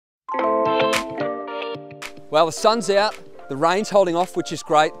Well, the sun's out, the rain's holding off, which is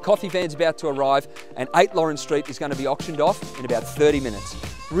great. Coffee van's about to arrive, and 8 Lawrence Street is going to be auctioned off in about 30 minutes.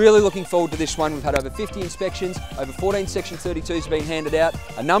 Really looking forward to this one. We've had over 50 inspections, over 14 Section 32s being handed out,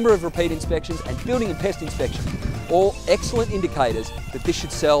 a number of repeat inspections, and building and pest inspections. All excellent indicators that this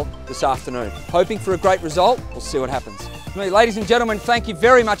should sell this afternoon. Hoping for a great result. We'll see what happens. Ladies and gentlemen, thank you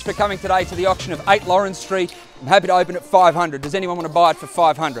very much for coming today to the auction of 8 Lawrence Street. I'm happy to open at 500. Does anyone want to buy it for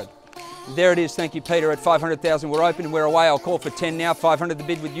 500? There it is, thank you Peter, at 500,000. We're open and we're away. I'll call for 10 now. 500 the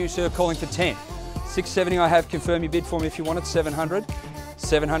bid with you, sir, calling for 10. 670 I have, confirm your bid for me if you want it. 700,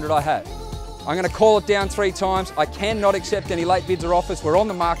 700 I have. I'm going to call it down 3 times. I cannot accept any late bids or offers. We're on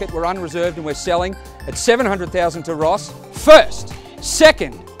the market, we're unreserved, and we're selling at 700,000 to Ross. First,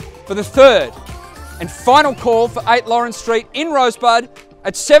 second, for the third, and final call for 8 Lawrence Street in Rosebud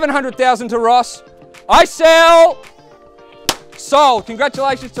at 700,000 to Ross. I sell. Sold.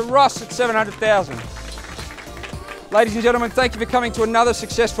 Congratulations to Ross at 700,000. Ladies and gentlemen, thank you for coming to another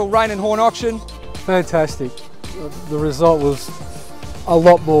successful Raine&Horne auction. Fantastic. The result was a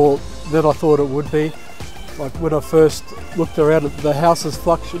lot more than I thought it would be. Like when I first looked around, the house's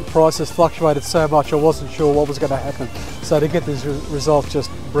prices fluctuated so much I wasn't sure what was going to happen. So to get this result, just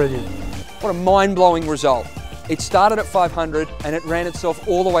brilliant. What a mind-blowing result. It started at 500 and it ran itself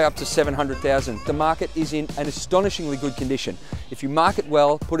all the way up to 700,000. The market is in an astonishingly good condition. If you market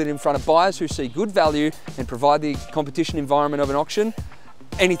well, put it in front of buyers who see good value and provide the competition environment of an auction,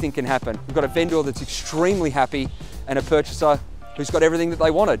 anything can happen. We've got a vendor that's extremely happy and a purchaser who's got everything that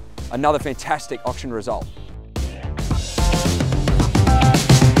they wanted. Another fantastic auction result.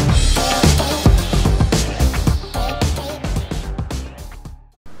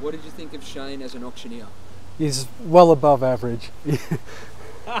 What did you think of Shane as an auctioneer? He's well above average.